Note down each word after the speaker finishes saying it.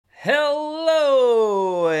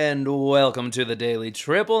Hello and welcome to the Daily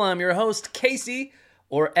Triple. I'm your host, Casey,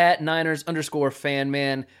 or at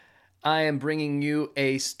Niners_fanman. I am bringing you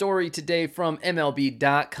a story today from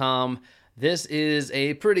MLB.com. This is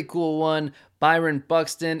a pretty cool one. Byron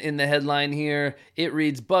Buxton in the headline here. It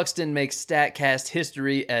reads, Buxton makes StatCast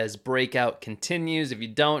history as breakout continues. If you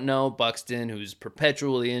don't know, Buxton, who's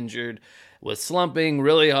perpetually injured, was slumping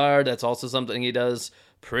really hard. That's also something he does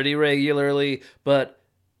pretty regularly. But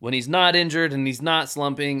when he's not injured and he's not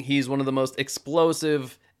slumping, he's one of the most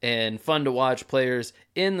explosive and fun to watch players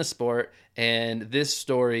in the sport. And this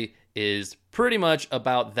story is pretty much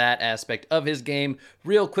about that aspect of his game.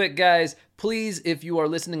 Real quick, guys, please, if you are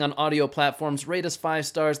listening on audio platforms, rate us 5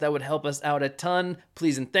 stars. That would help us out a ton.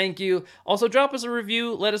 Please and thank you. Also, drop us a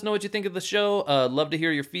review. Let us know what you think of the show. Love to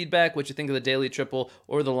hear your feedback, what you think of the Daily Triple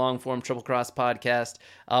or the long-form Triple Cross podcast.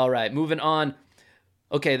 All right, moving on.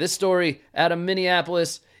 Okay, this story out of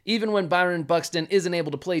Minneapolis. Even when Byron Buxton isn't able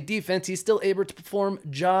to play defense, he's still able to perform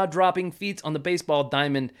jaw-dropping feats on the baseball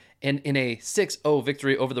diamond. And in a 6-0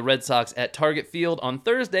 victory over the Red Sox at Target Field on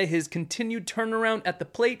Thursday, his continued turnaround at the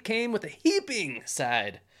plate came with a heaping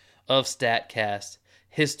side of StatCast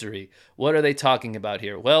history. What are they talking about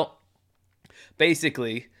here? Well,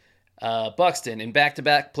 basically, Buxton, in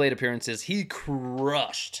back-to-back plate appearances, he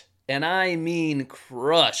crushed, and I mean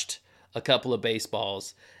crushed, a couple of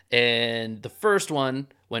baseballs. And the first one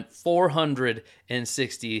went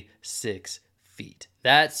 466 feet.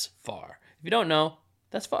 That's far. If you don't know,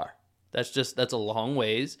 that's far. That's a long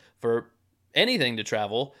ways for anything to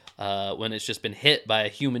travel when it's just been hit by a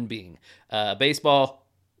human being. Baseball,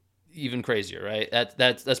 even crazier, right?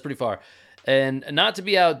 That's pretty far. And not to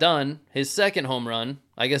be outdone, his second home run,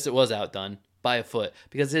 I guess it was outdone by a foot,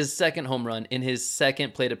 because his second home run in his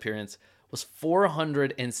second plate appearance was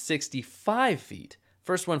 465 feet.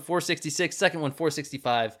 First one, 466. Second one,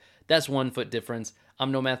 465. That's 1 foot difference.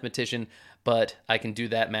 I'm no mathematician, but I can do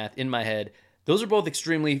that math in my head. Those are both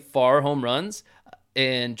extremely far home runs.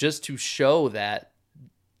 And just to show that,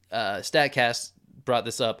 StatCast brought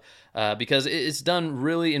this up because it's done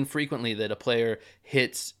really infrequently that a player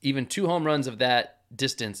hits even 2 home runs of that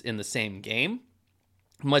distance in the same game,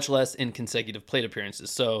 much less in consecutive plate appearances.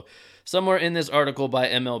 So somewhere in this article by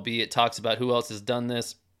MLB, it talks about who else has done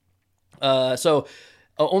this.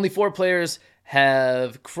 Only 4 players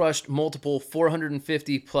have crushed multiple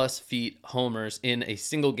 450-plus feet homers in a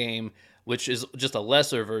single game, which is just a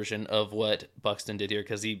lesser version of what Buxton did here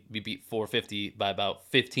because he beat 450 by about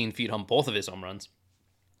 15 feet on both of his home runs.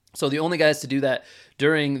 So the only guys to do that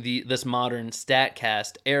during this modern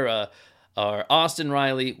StatCast era are Austin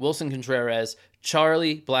Riley, Wilson Contreras,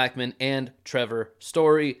 Charlie Blackmon, and Trevor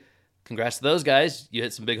Story. Congrats to those guys. You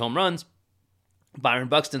hit some big home runs. Byron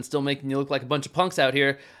Buxton still making you look like a bunch of punks out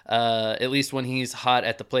here, at least when he's hot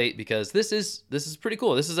at the plate, because this is pretty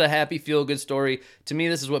cool. This is a happy, feel-good story. To me,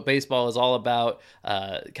 this is what baseball is all about,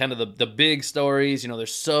 kind of the big stories. You know,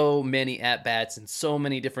 there's so many at-bats and so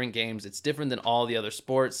many different games. It's different than all the other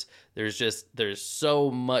sports. There's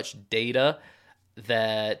so much data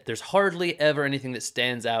that there's hardly ever anything that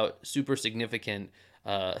stands out super significant,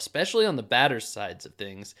 especially on the batter's sides of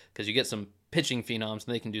things, because you get some pitching phenoms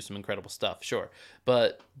and they can do some incredible stuff, sure.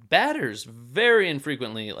 But batters, very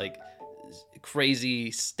infrequently, like,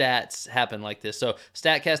 crazy stats happen like this. So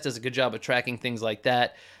StatCast does a good job of tracking things like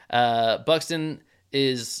that. Buxton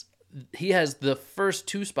has the first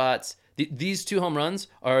 2 spots. These 2 home runs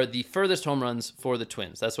are the furthest home runs for the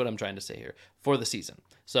Twins. That's what I'm trying to say here, for the season.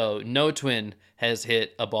 So no Twin has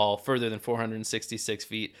hit a ball further than 466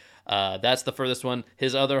 feet. That's the furthest one.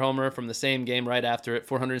 His other homer from the same game right after it,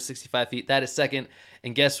 465 feet. That is second.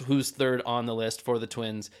 And guess who's third on the list for the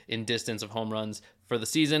Twins in distance of home runs for the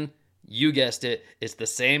season? You guessed it. It's the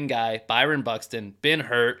same guy, Byron Buxton. Been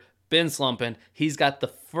hurt, been slumping. He's got the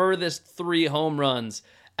furthest 3 home runs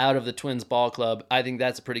out of the Twins ball club. I think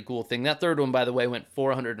that's a pretty cool thing. That third one, by the way, went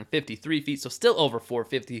 453 feet, so still over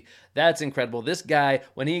 450. That's incredible. This guy,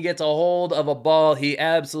 when he gets a hold of a ball, he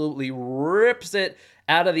absolutely rips it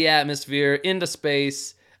out of the atmosphere into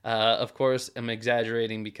space. Of course, I'm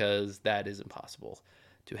exaggerating because that is impossible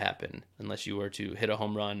to happen unless you were to hit a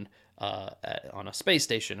home run on a space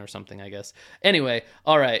station or something, I guess. Anyway,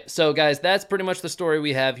 all right. So, guys, that's pretty much the story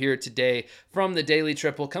we have here today from the Daily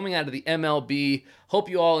Triple coming out of the MLB. Hope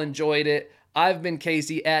you all enjoyed it. I've been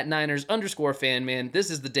Casey at Niners_fanman. This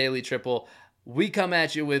is the Daily Triple. We come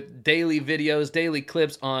at you with daily videos, daily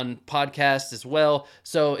clips on podcasts as well.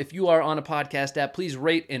 So if you are on a podcast app, please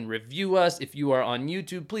rate and review us. If you are on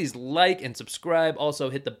YouTube, please like and subscribe.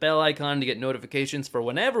 Also hit the bell icon to get notifications for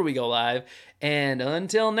whenever we go live. And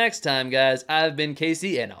until next time, guys, I've been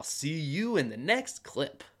Casey, and I'll see you in the next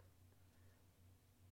clip.